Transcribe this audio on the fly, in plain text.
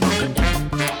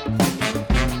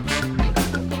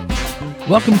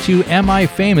Welcome to Am I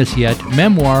Famous Yet?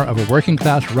 Memoir of a Working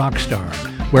Class Rock Star,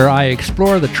 where I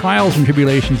explore the trials and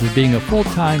tribulations of being a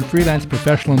full-time freelance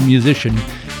professional musician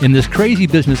in this crazy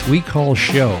business we call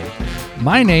show.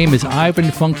 My name is Ivan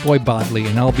Funkboy Bodley,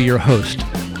 and I'll be your host,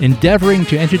 endeavoring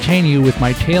to entertain you with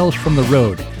my tales from the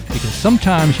road, because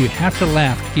sometimes you have to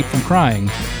laugh to keep from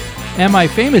crying. Am I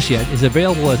Famous Yet? Is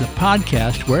available as a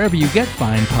podcast wherever you get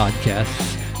fine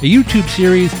podcasts, a YouTube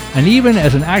series, and even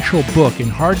as an actual book in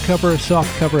hardcover,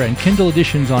 softcover, and Kindle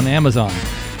editions on Amazon.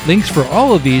 Links for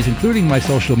all of these, including my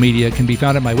social media, can be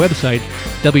found at my website,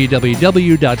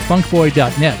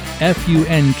 www.funkboy.net,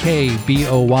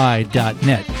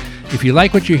 Funkboy.net. If you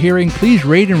like what you're hearing, please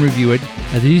rate and review it,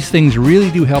 as these things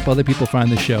really do help other people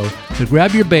find the show. So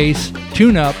grab your bass,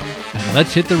 tune up, and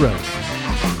let's hit the road.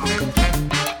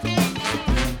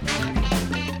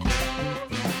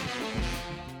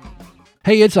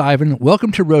 Hey, it's Ivan.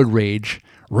 Welcome to Road Rage,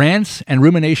 rants and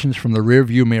ruminations from the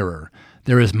rearview mirror.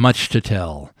 There is much to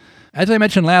tell. As I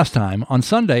mentioned last time, on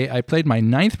Sunday I played my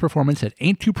 9th performance at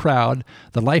Ain't Too Proud,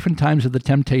 The Life and Times of the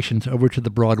Temptations over to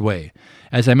the Broadway.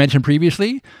 As I mentioned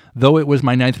previously, though it was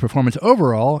my 9th performance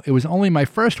overall, it was only my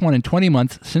first one in 20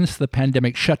 months since the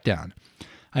pandemic shutdown.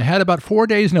 I had about 4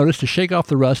 days' notice to shake off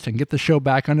the rust and get the show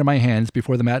back under my hands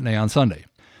before the matinee on Sunday.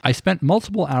 I spent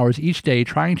multiple hours each day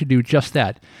trying to do just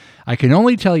that. I can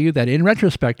only tell you that in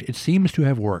retrospect, it seems to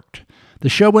have worked. The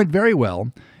show went very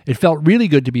well. It felt really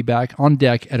good to be back on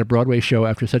deck at a Broadway show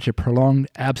after such a prolonged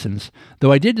absence,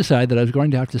 though I did decide that I was going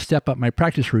to have to step up my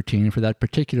practice routine for that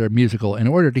particular musical in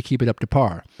order to keep it up to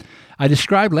par. I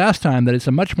described last time that it's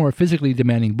a much more physically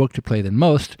demanding book to play than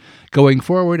most. Going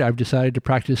forward, I've decided to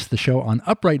practice the show on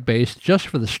upright bass just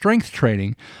for the strength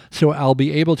training, so I'll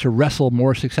be able to wrestle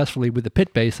more successfully with the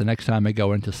pit bass the next time I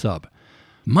go into sub.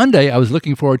 Monday, I was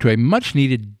looking forward to a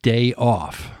much-needed day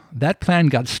off. That plan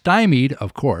got stymied,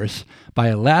 of course, by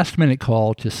a last-minute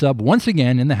call to sub once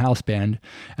again in the house band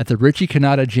at the Richie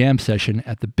Cannata jam session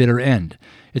at the bitter end.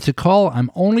 It's a call I'm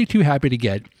only too happy to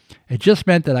get. It just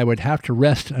meant that I would have to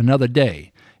rest another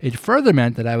day. It further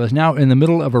meant that I was now in the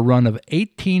middle of a run of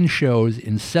 18 shows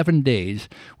in 7 days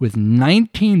with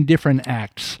 19 different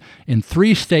acts in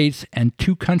 3 states and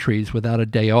 2 countries without a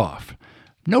day off.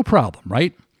 No problem,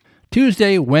 right?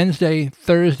 Tuesday, Wednesday,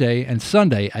 Thursday, and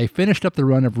Sunday, I finished up the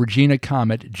run of Regina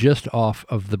Comet just off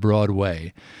of the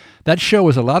Broadway. That show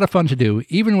was a lot of fun to do,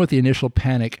 even with the initial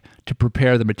panic to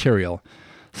prepare the material.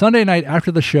 Sunday night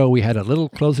after the show, we had a little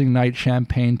closing night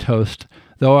champagne toast.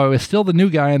 Though I was still the new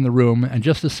guy in the room and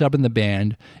just a sub in the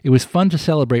band, it was fun to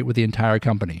celebrate with the entire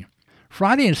company.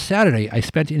 Friday and Saturday, I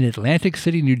spent in Atlantic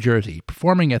City, New Jersey,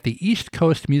 performing at the East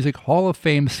Coast Music Hall of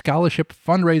Fame Scholarship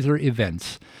fundraiser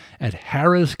events at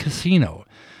Harrah's Casino.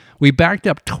 We backed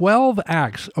up 12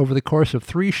 acts over the course of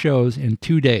 3 shows in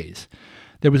 2 days.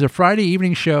 There was a Friday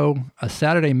evening show, a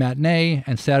Saturday matinee,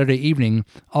 and Saturday evening,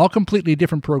 all completely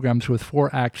different programs with 4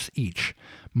 acts each.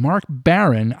 Mark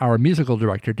Barron, our musical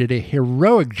director, did a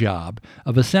heroic job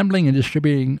of assembling and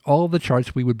distributing all of the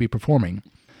charts we would be performing.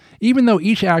 Even though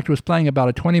each act was playing about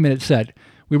a 20-minute set,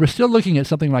 we were still looking at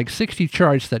something like 60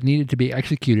 charts that needed to be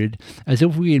executed as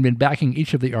if we had been backing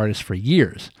each of the artists for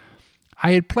years.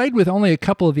 I had played with only a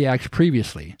couple of the acts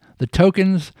previously, the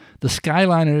Tokens, the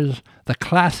Skyliners, the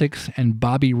Classics, and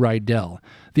Bobby Rydell.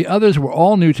 The others were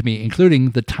all new to me,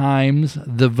 including the Times,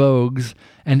 the Vogues,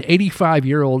 and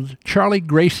 85-year-old Charlie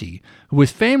Gracie, who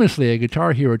was famously a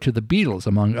guitar hero to the Beatles,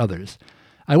 among others.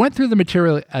 I went through the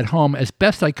material at home as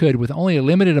best I could with only a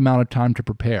limited amount of time to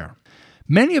prepare.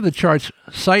 Many of the charts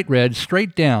sight-read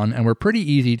straight down and were pretty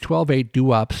easy 12/8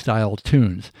 doo-wop style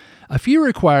tunes. A few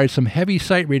required some heavy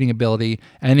sight-reading ability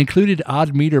and included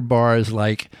odd meter bars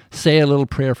like Say a Little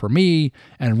Prayer for Me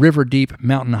and River Deep,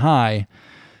 Mountain High.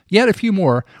 Yet a few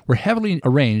more were heavily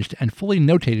arranged and fully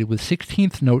notated with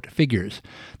 16th note figures.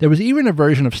 There was even a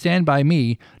version of Stand By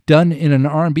Me done in an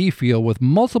R&B feel with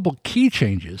multiple key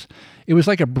changes. It was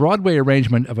like a Broadway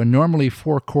arrangement of a normally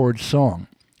 4-chord song.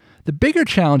 The bigger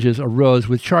challenges arose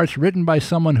with charts written by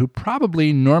someone who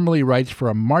probably normally writes for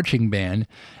a marching band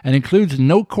and includes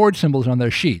no chord symbols on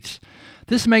their sheets.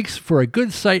 This makes for a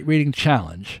good sight-reading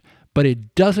challenge, but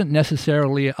it doesn't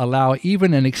necessarily allow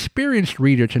even an experienced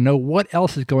reader to know what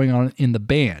else is going on in the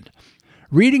band.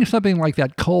 Reading something like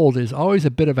that cold is always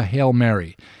a bit of a Hail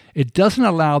Mary. It doesn't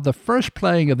allow the first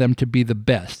playing of them to be the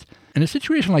best. And a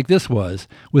situation like this was,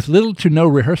 with little to no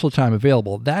rehearsal time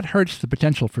available, that hurts the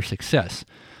potential for success.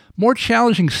 More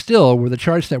challenging still were the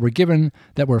charts that were given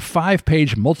that were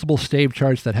 5-page multiple stave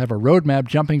charts that have a roadmap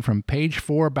jumping from page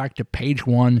 4 back to page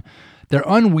 1. They're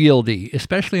unwieldy,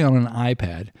 especially on an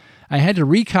iPad. I had to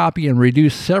recopy and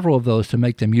reduce several of those to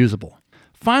make them usable.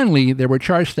 Finally, there were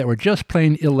charts that were just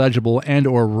plain illegible and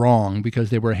or wrong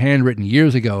because they were handwritten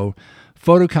years ago,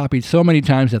 photocopied so many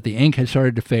times that the ink had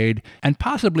started to fade, and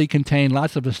possibly contained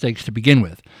lots of mistakes to begin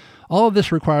with. All of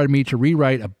this required me to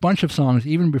rewrite a bunch of songs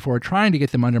even before trying to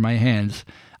get them under my hands.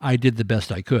 I did the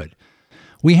best I could.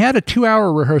 We had a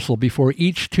 2-hour rehearsal before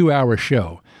each 2-hour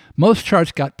show. Most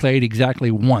charts got played exactly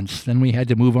once, then we had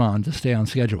to move on to stay on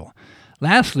schedule.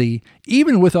 Lastly,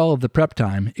 even with all of the prep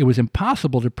time, it was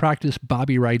impossible to practice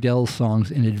Bobby Rydell's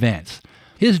songs in advance.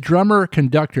 His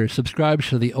drummer-conductor subscribes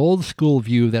to the old-school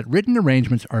view that written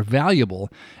arrangements are valuable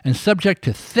and subject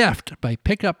to theft by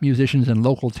pickup musicians in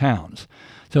local towns,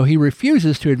 so he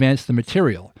refuses to advance the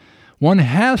material. One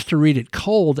has to read it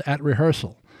cold at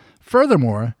rehearsal.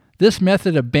 Furthermore, this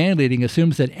method of band leading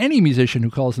assumes that any musician who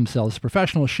calls themselves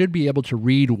professional should be able to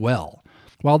read well.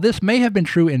 While this may have been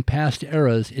true in past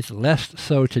eras, it's less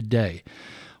so today.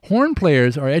 Horn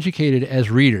players are educated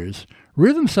as readers.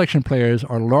 Rhythm section players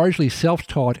are largely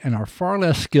self-taught and are far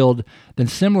less skilled than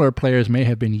similar players may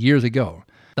have been years ago.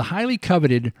 The highly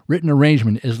coveted written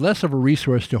arrangement is less of a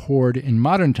resource to hoard in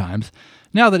modern times,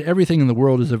 now that everything in the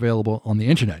world is available on the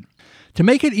internet. To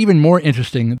make it even more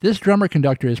interesting, this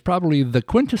drummer-conductor is probably the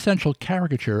quintessential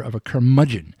caricature of a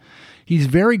curmudgeon. He's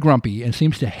very grumpy and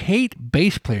seems to hate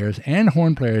bass players and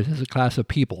horn players as a class of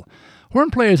people.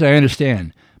 Horn players I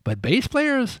understand, but bass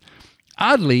players?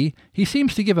 Oddly, he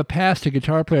seems to give a pass to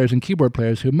guitar players and keyboard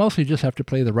players who mostly just have to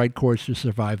play the right chords to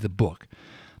survive the book.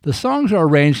 The songs are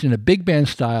arranged in a big band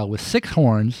style with 6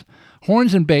 horns.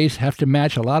 Horns and bass have to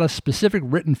match a lot of specific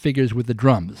written figures with the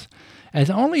drums. As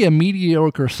only a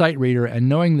mediocre sight reader and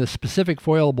knowing the specific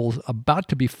foibles about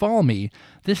to befall me,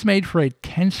 this made for a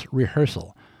tense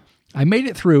rehearsal. I made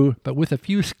it through, but with a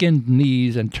few skinned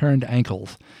knees and turned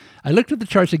ankles. I looked at the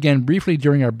charts again briefly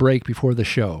during our break before the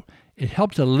show. It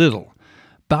helped a little.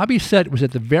 Bobby's set was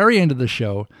at the very end of the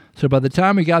show, so by the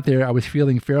time we got there, I was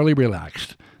feeling fairly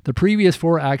relaxed. The previous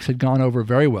 4 acts had gone over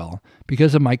very well.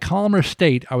 Because of my calmer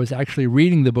state, I was actually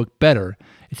reading the book better.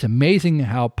 It's amazing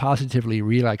how positively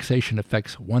relaxation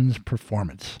affects one's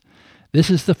performance. This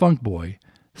is the Funk Boy,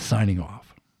 signing off.